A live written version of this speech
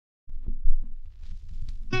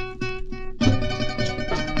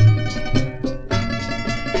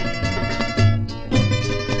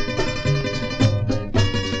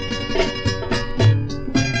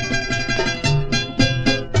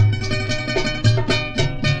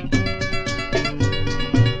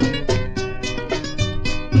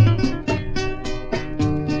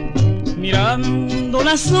añorando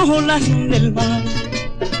las olas del mar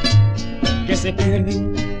que se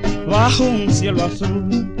pierden bajo un cielo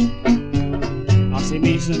azul.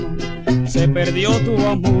 Asimismo se perdió tu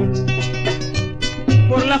amor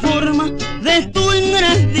por la forma de tu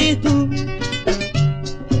ingratitud.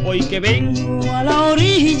 Hoy que vengo a la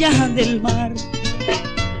orilla del mar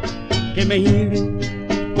que me hiere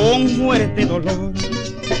con fuerte dolor,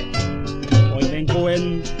 hoy me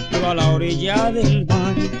encuentro a la orilla del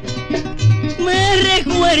mar, me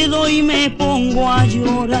recuerdo y me pongo a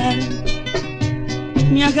llorar,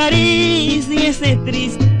 me acaricia ese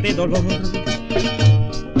triste dolor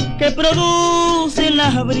que produce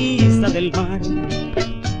la brisa del mar.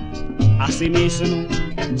 Asimismo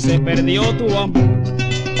se perdió tu amor,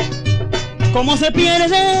 como se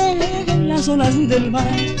pierden las olas del mar.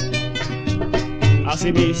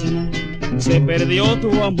 Asimismo se perdió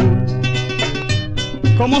tu amor,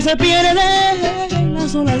 como se pierden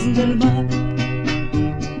las olas del mar.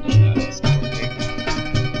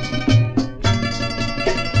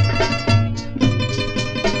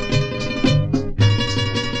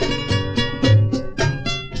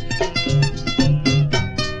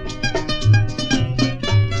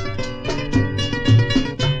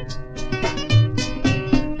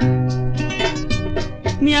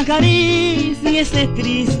 Me acaricia ese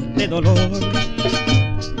triste dolor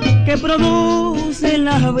que produce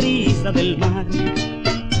la brisa del mar.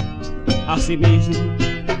 Asimismo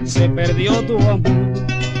se perdió tu amor,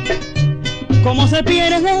 como se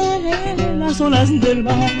pierden las olas del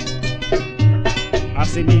mar.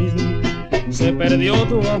 Asimismo se perdió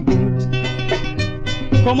tu amor,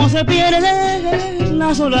 como se pierden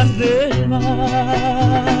las olas del mar.